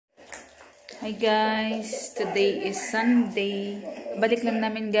Hi guys, today is Sunday. Balik lang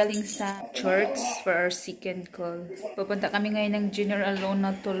namin galing sa church for our second call. Pupunta kami ngayon ng General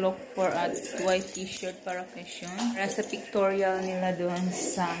Lona to look for a white t-shirt para occasion. Para sa Pictorial nila doon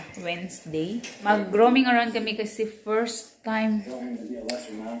sa Wednesday. Mag-roaming around kami kasi first time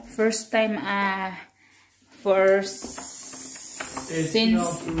It's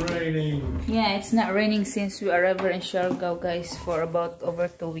not raining. Yeah, it's not raining since we arrived in Siargao, guys, for about over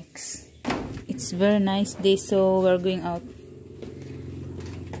 2 weeks. It's very nice day, so we're going out.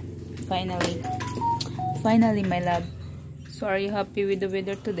 Finally, my love. So, are you happy with the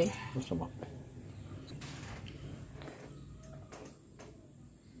weather today?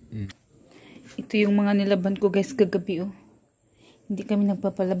 Ito yung mga nilaban ko, guys, kagabi, oh. Hindi kami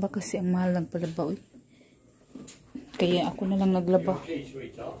nagpapalaba kasi ang mahal nagpalaba, oh. Kaya ako na lang naglaba.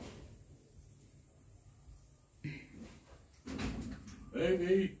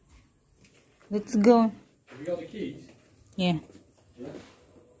 Baby. Let's go. Have you got the keys? Yeah.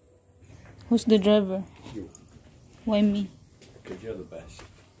 Who's the driver? You. Why me? Because you're the best.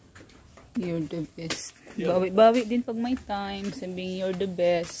 You're the best. Yeah. Bawi din pag may time. Sabihin you're the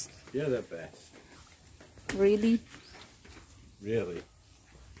best. You're the best. Really? Really?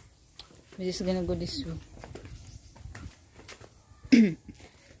 We're just gonna go this way.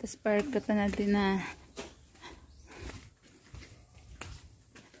 Tapos park ka natin na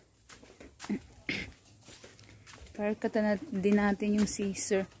din natin yung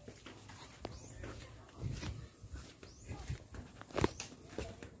Caesar.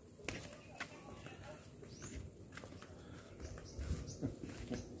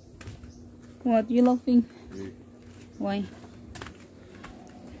 What? You laughing? Why?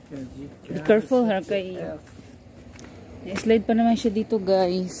 Be careful, ha, kay slide pa naman siya dito,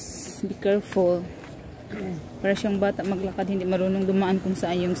 guys. Be careful. Para siyang bata maglakad, hindi marunong dumaan kung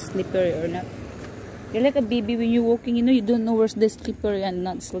saan yung slippery or not. You're like a baby when you're walking, you know, you don't know where's the slippery and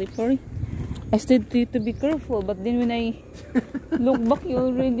not slippery. I said to you to be careful, but then when I look back,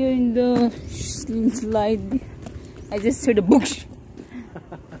 you're already in the slide. I just heard a boosh.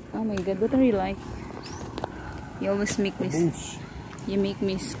 Oh my god, what are you like? You always make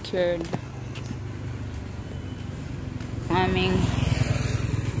me scared. Aming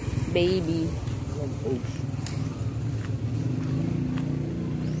baby.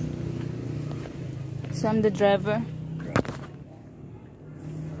 So I'm the driver.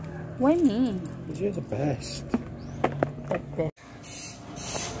 Why me? Because you're the best. Okay,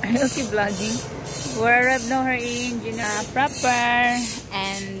 vlogging. We're arrived now here in proper,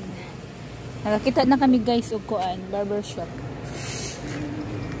 and nakakita na kami, guys, uguan barber shop,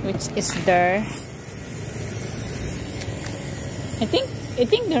 which is there. I think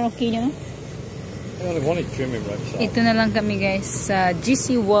they're okay, you know. I only wanted trimming right side. Ito na lang kami, guys, sa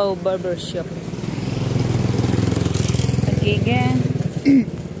GC Wow Barber Shop. Okay, again.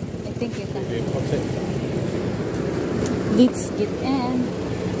 I think you can. Let's get in.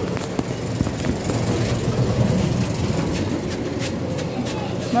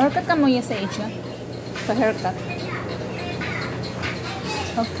 Haircut ka mo ya sa Asia? Pa-haircut.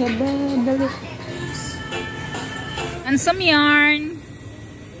 Okay, dali. And some yarn.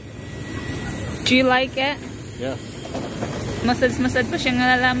 Do you like it? Yeah. Massage pa siya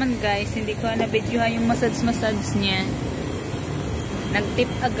nalalaman, guys. Hindi ko na-videohan yung massage niya.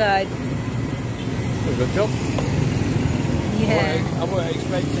 Nag-tip agad. A good job? Yeah. I was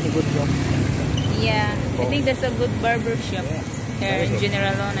expecting a good job. Yeah. I think that's a good barber shop here in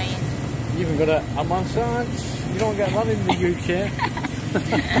General Lona. You even got a massage. You don't get that in the UK.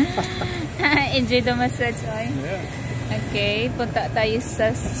 Enjoy the massage, oy. Yeah. Okay, punta tayo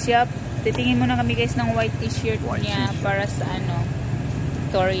sa shop. Titingin muna kami, guys, ng white t-shirt niya para sa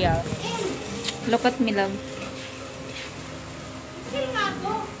Pictorial. Look at me, love.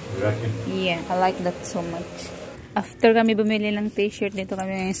 Yeah, I like that so much. After kami bumili ng t-shirt, dito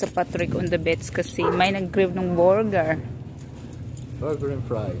kami ngayon sa Patrick on the Beds kasi may nag-grab ng burger. Burger and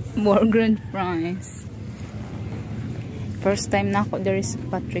fries. Burger and fries. First time na ako there is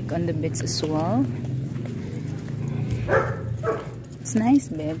Patrick on the Beds as well. It's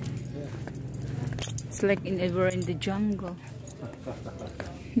nice, babe. It's like we're in the jungle.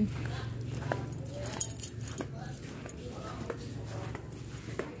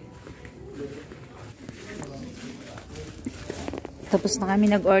 Tapos na kami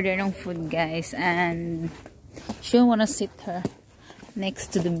nag-order ng food, guys, and she wanna sit her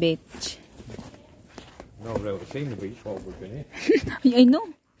next to the beach. Not really seen the beach while we've been here. I know.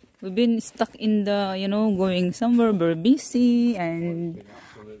 We've been stuck in the, you know, going somewhere very busy, and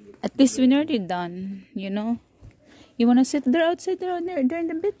at least we're nearly done, you know. You wanna sit there outside there in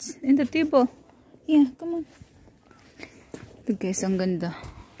the beds? In the table? Yeah, come on. Ito guys, ang ganda.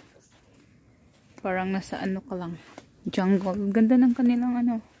 Parang nasa ano ka lang. Jungle. Ganda ng kanilang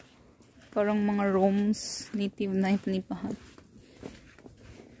ano. Parang mga rooms. Native na panipahan.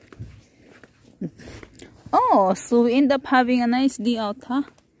 Oh, so we end up having a nice day out, huh?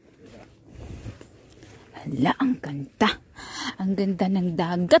 Hala, ang ganda. Ang ganda ng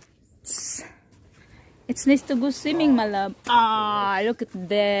dagat. It's nice to go swimming, my love. Ah, look at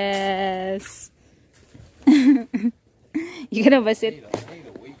this. You gonna bust it?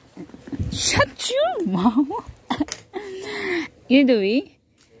 Shut your mouth. You do we?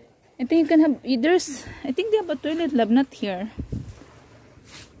 I think you can have. I think they have a toilet, love, not here.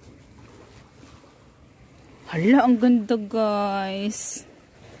 Hala, ang ganda, guys.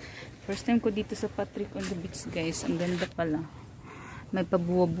 First time ko dito sa Patrick on the Beach, guys. Ang ganda pala. May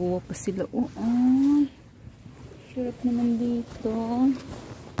pabuwa-buwa pa sila. Oh, ay. Sarap naman dito.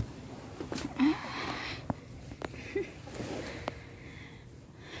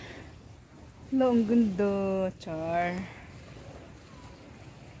 Hala, ang ganda. Char.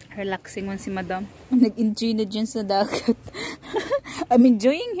 Relaxing man si madam. Nag-enjoy na dyan sa dagat. I'm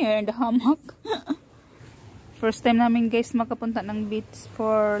enjoying here in the hammock. First time namin guys makapunta ng beach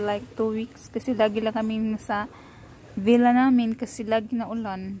for like 2 weeks. Kasi lagi lang kami sa villa namin kasi lagi na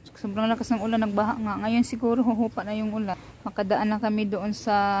ulan. Sobrang lakas ng ulan, nagbaha nga. Ngayon siguro huhupa na yung ulan. Makadaan na kami doon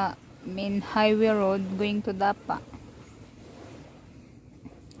sa main highway road going to Dapa.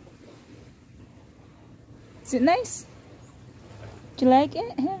 Is it nice? Do you like it?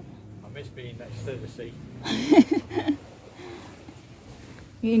 Yeah. I miss being next to the sea.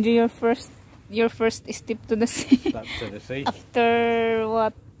 You enjoy your first step to the sea. That's to the sea. After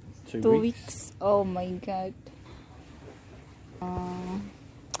what? 2 weeks? Oh my god.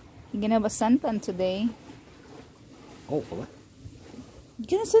 You gonna have a suntan today? Hopefully. You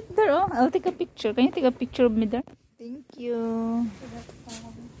gonna sit there? Oh, I'll take a picture. Can you take a picture of me there? Thank you.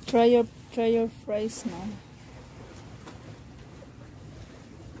 Try your fries now.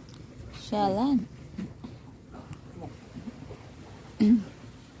 Shalan.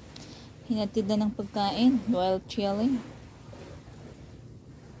 Hinatid na ng pagkain while chilling.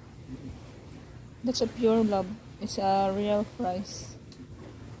 That's a pure love. It's a real fries.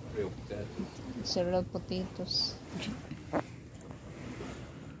 Real potato. It's a real potatoes.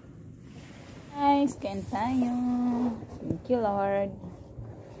 Guys, kain tayo. Thank you, Lord.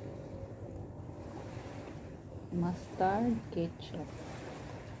 Mustard ketchup.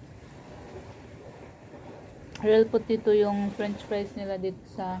 Real potato yung french fries nila dito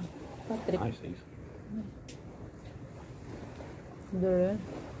sa Patrick. Nice these. There.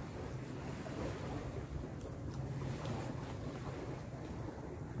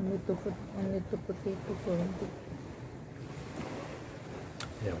 Only two potato for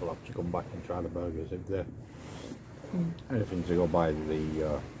Yeah, we'll have to come back and try the burgers if they're anything to go by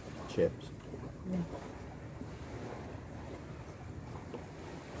the chips. Yeah.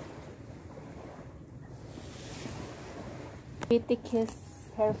 Pitik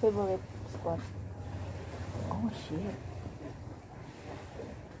her favorite spot. Oh shit.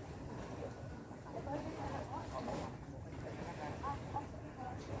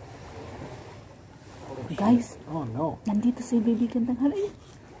 Guys, Oh no. nandito si baby Gandang. Halay.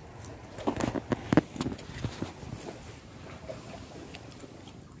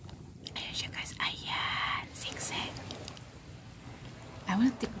 Ayan siya guys. Ayan. Singseng. I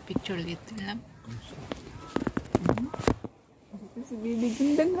will take a picture later lang. Nandito si baby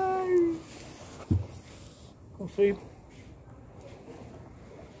Gandang. Come see.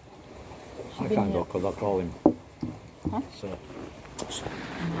 I can't go because I call him. Huh? So,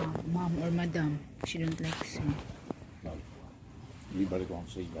 Mom or madam. She don't like to see. no. You better go and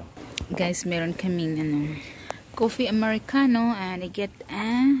see that. Guys, meron kaming coffee americano and I get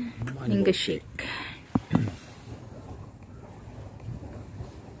a mango shake.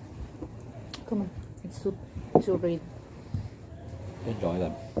 Come on, it's so red. Enjoy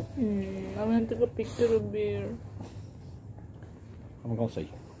them. I want to take a picture of beer. I'm going to see.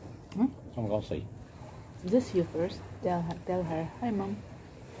 Huh? I'm going to see. Just you first. Tell her. Hi, mom.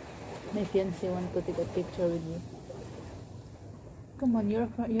 My fiancé want to take a picture with you. Come on, you're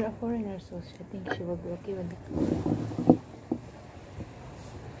a foreigner, so I think she will be okay with it.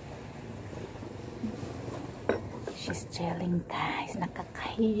 She's chilling, guys.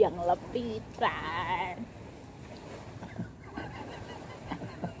 Nakakahiyang lapitan.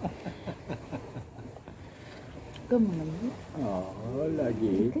 Come on. Oh,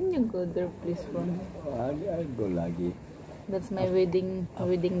 lagi. Can you go there, please, for me? I'll go lagi. That's my wedding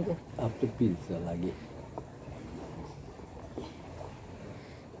gift. After pizza lagi.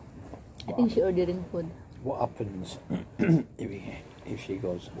 I think she ordering food. What happens if she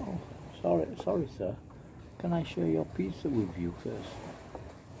goes, oh, sorry sir, can I share your pizza with you first?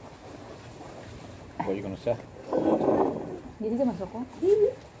 What are you going to say? Jadi ka masuk ko?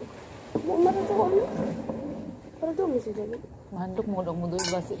 Dili. Marito ko ano? Marito mo siya dali. Mahandok mo dog mo doy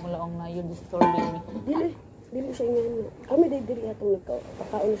basi mo laong na yun story ni. Dili siya ingano. Kami dili atong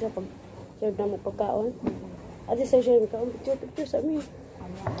nagpakaon siya pag serve na mo pagkaon. At sa siya nagkaon picture sa amin.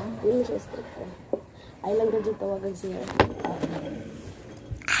 Dili siya strict. Ay lang gadyo tawagan siya.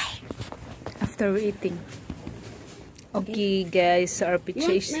 After eating. Okay guys, so our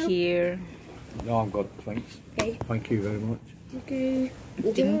picture is here. No, I'm good, thanks. Okay. Thank you very much. Okay.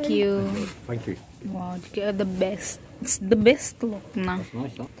 Thank you. Thank you. Wow, you are the best. It's the best look na. That's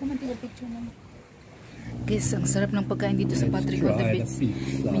nice, huh? Tama tayo picture na. Guys, ang sarap ng pagkain dito sa Patrick on the Beach.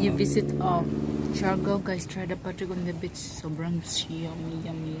 When you visit Siargao, guys, try the Patrick on the Beach. Sobrang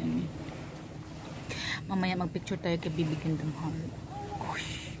yummy. Mamaya mag-picture tayo kay Bibi Gandang Heart.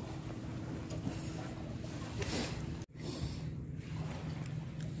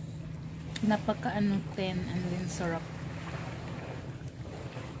 Napaka-ano 10 and then sarap.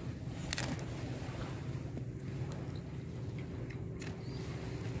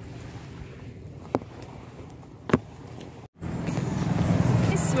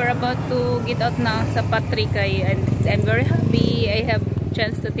 We're about to get out now sa Patrick and I'm very happy. I have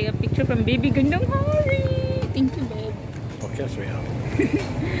chance to take a picture from Baby Gandang Hari. Thank you, babe. Okay, sweetheart.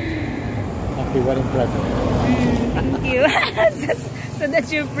 Happy wedding present. Thank you. So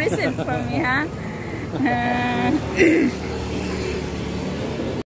that's your present for me, huh?